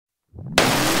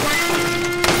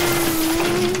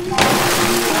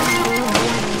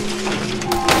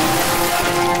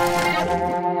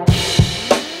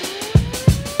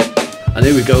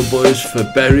we go, boys, for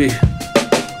Bury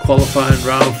qualifying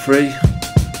round 3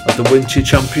 of the Winchie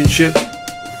Championship.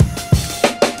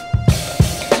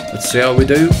 Let's see how we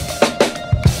do.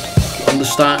 On the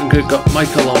starting grid, got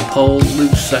Michael on pole, Luke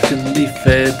 2nd, Lee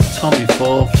 3rd, Tommy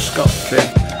 4th, Scott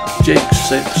 5th, Jake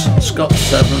 6th, Scott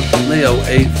 7th, Leo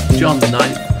 8th, John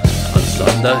 9th and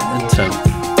Sander in 10th.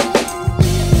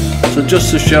 So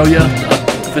just to show you,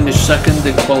 I finished 2nd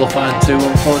in qualifying 2.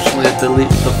 Unfortunately I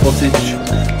deleted the footage,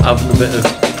 having a bit of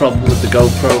problem with the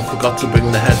GoPro, forgot to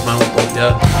bring the head mount, but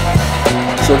yeah.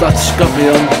 So that's got me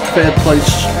on 3rd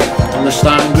place on the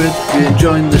starting grid. If you're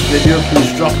enjoying this video,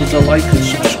 please drop us a like and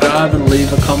subscribe and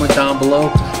leave a comment down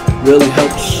below. Really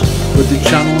helps with the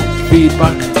channel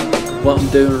feedback, what I'm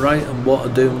doing right and what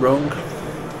I'm doing wrong.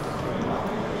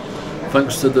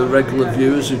 Thanks to the regular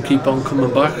viewers who keep on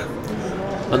coming back,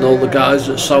 and all the guys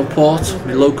at Southport,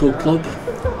 my local club,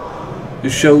 who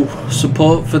show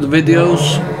support for the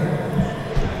videos.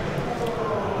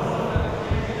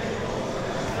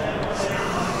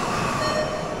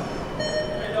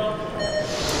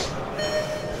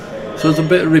 So there's a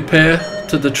bit of repair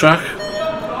to the track.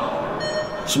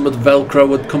 Some of the Velcro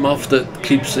would come off that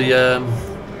keeps the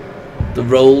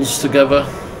rolls together.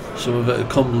 Some of it had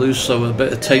come loose, so a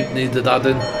bit of tape needed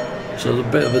adding. So there's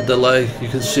a bit of a delay. You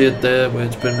can see it there where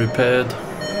it's been repaired.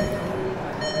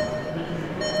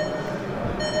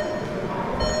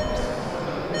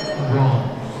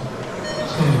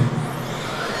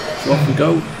 So off we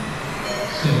go.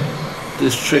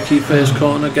 This tricky first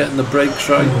corner, getting the brakes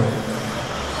right.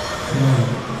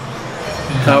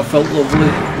 Car felt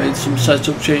lovely, made some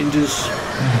setup changes.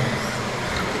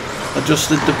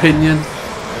 Adjusted the pinion,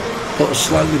 put a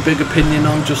slightly bigger pinion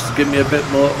on just to give me a bit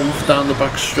more oomph down the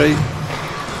back straight.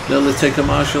 Nearly take a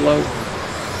marshal out.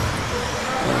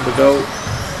 On we go.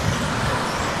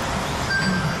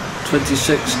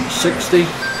 26.60.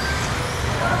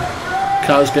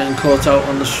 Car's getting caught out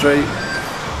on the straight.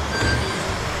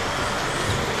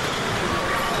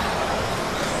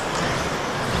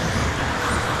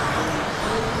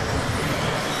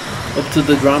 Up to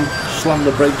the ramp, slam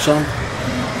the brakes on,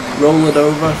 roll it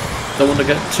over. Don't want to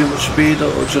get too much speed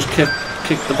or just kick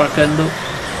the back end up.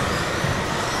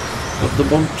 Up the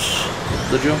bumps,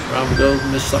 up the jump, round we go,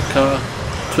 missed that car.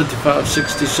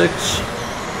 25.66.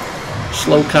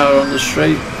 Slow car on the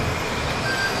straight.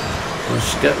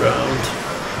 Let's get round.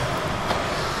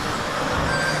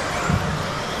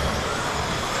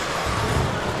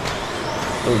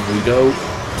 Over we go,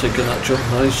 taking that jump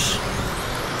nice.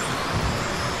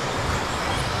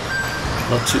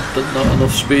 Not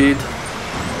enough speed.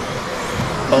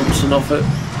 Bouncing off it.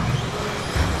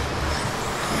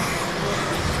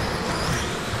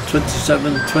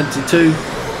 27.22.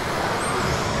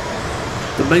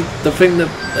 The thing that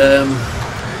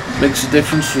makes a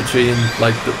difference between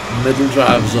like the middle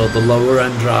drivers or the lower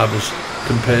end drivers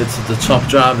compared to the top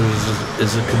drivers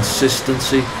is a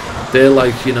consistency. They're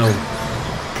like, you know,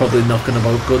 probably knocking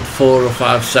about good 4 or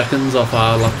 5 seconds off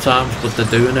our lap times, but they're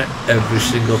doing it every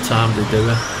single time they do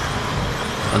it,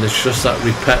 and it's just that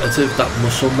repetitive, that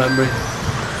muscle memory,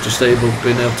 just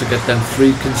being able to get them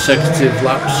 3 consecutive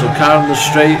laps. So car on the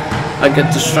straight, I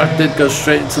get distracted, go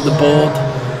straight into the board.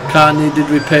 Car needed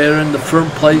repairing, the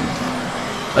front plate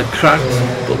had cracked,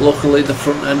 but luckily the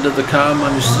front end of the car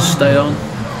managed to stay on.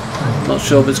 Not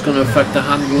sure if it's going to affect the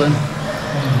handling,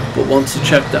 but once I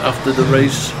checked it after the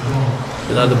race,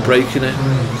 it had a break in it.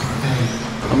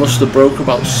 I must have broke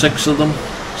about 6 of them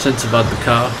since I've had the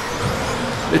car.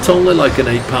 It's only like an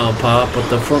 £8 part, but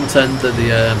the front end of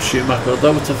the Schumacher,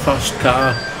 although it's a fast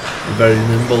car and very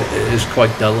nimble, it is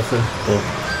quite delicate, but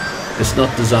it's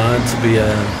not designed to be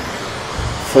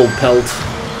full pelt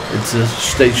into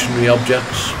stationary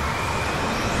objects,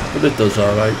 but it does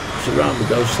alright. So round we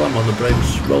go, slam on the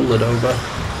brakes, roll it over.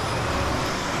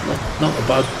 Not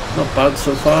bad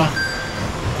so far.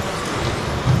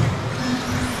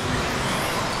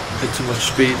 Bit too much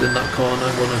speed in that corner,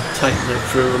 I want to tighten it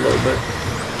through a little bit.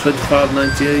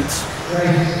 25.98.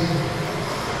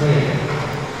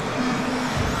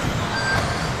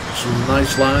 Some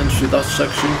nice lines through that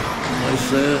section, nice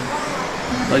there,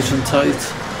 nice and tight.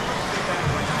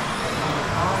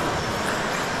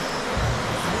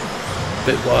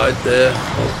 Bit wide there,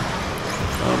 oh,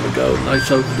 down we go, nice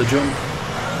over the jump.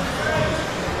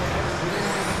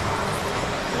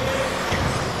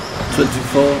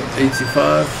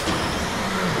 24.85.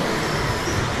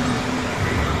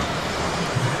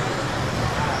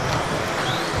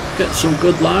 Get some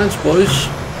good lines, boys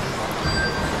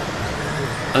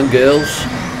and girls.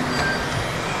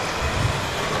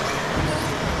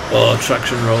 Oh,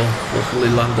 traction roll, luckily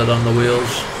landed on the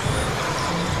wheels.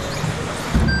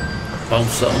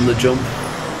 Bounced it on the jump.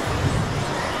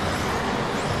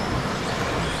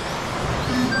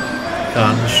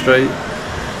 car in the straight.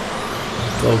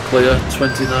 All clear,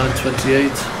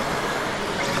 29-28.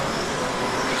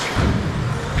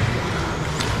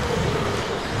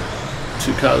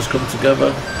 Two cars come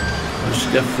together, managed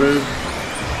to get through.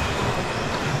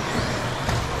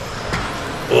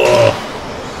 Oh,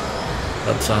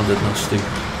 that sounded nasty.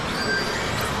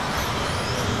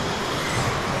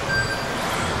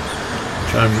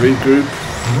 Try and regroup.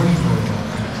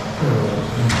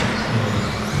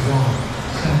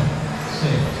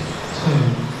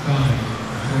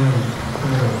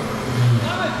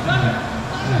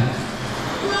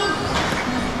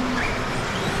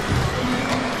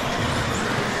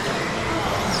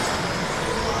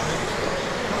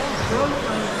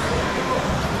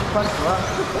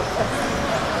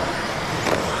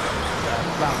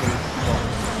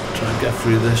 Try and get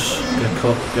through this, get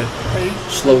caught, get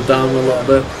slowed down a little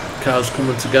bit. Cars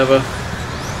coming together.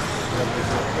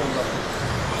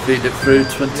 Feed it through,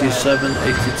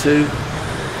 27-82.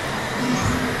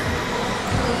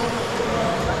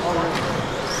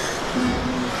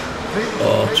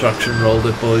 Oh, traction rolled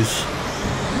it, boys.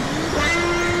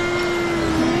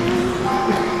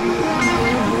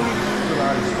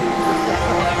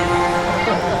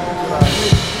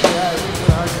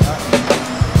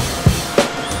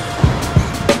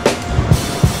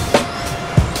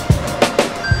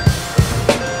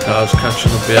 Cars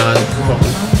catching up behind,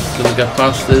 probably gonna get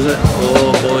past, is it?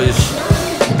 Oh boys,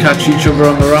 catch each other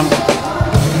on the ramp.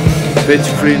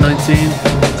 33-19.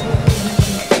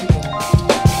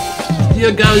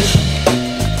 Yeah guys,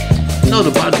 not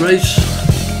a bad race.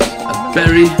 At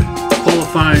Bury,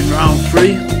 qualifying round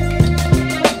 3.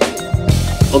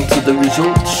 Onto the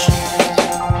results.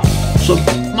 So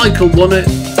Michael won it,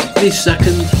 me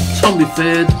second, Tommy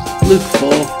third, Luke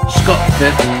 4th, Scott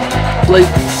 5th,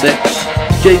 Blake 6th,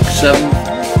 Jake 7th,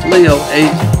 Leo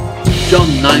 8th, John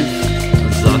 9th,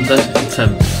 and Xander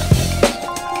 10th.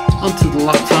 Onto the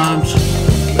lap times.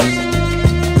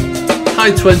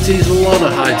 High 20s, a lot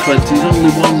of high 20s,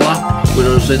 only one lap with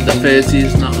us in the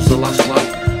 30s, and that was the last lap.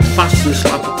 Fastest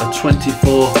lap at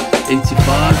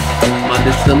 24.85.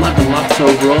 Managed 11 laps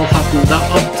overall, happy with that.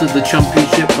 On to the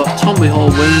championship, got Tommy Hall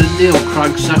winning, Neil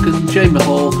Cragg 2nd, Jamie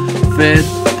Hall 3rd,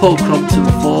 Paul Crompton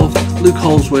 4th, Luke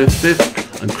Holsworth 5th,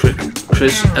 and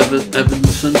Chris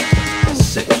Evanson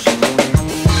 6th.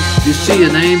 If you see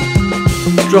your name,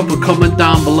 drop a comment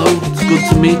down below. It's good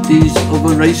to meet these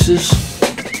other racers,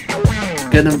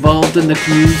 get involved in the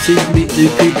community, meet new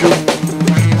people.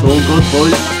 It's all good,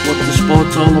 boys, what the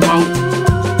sport's all about.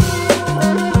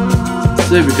 So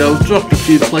there we go, dropped a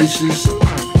few places,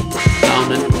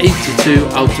 down in 82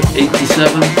 out of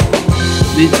 87.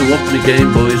 Need to up my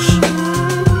game, boys.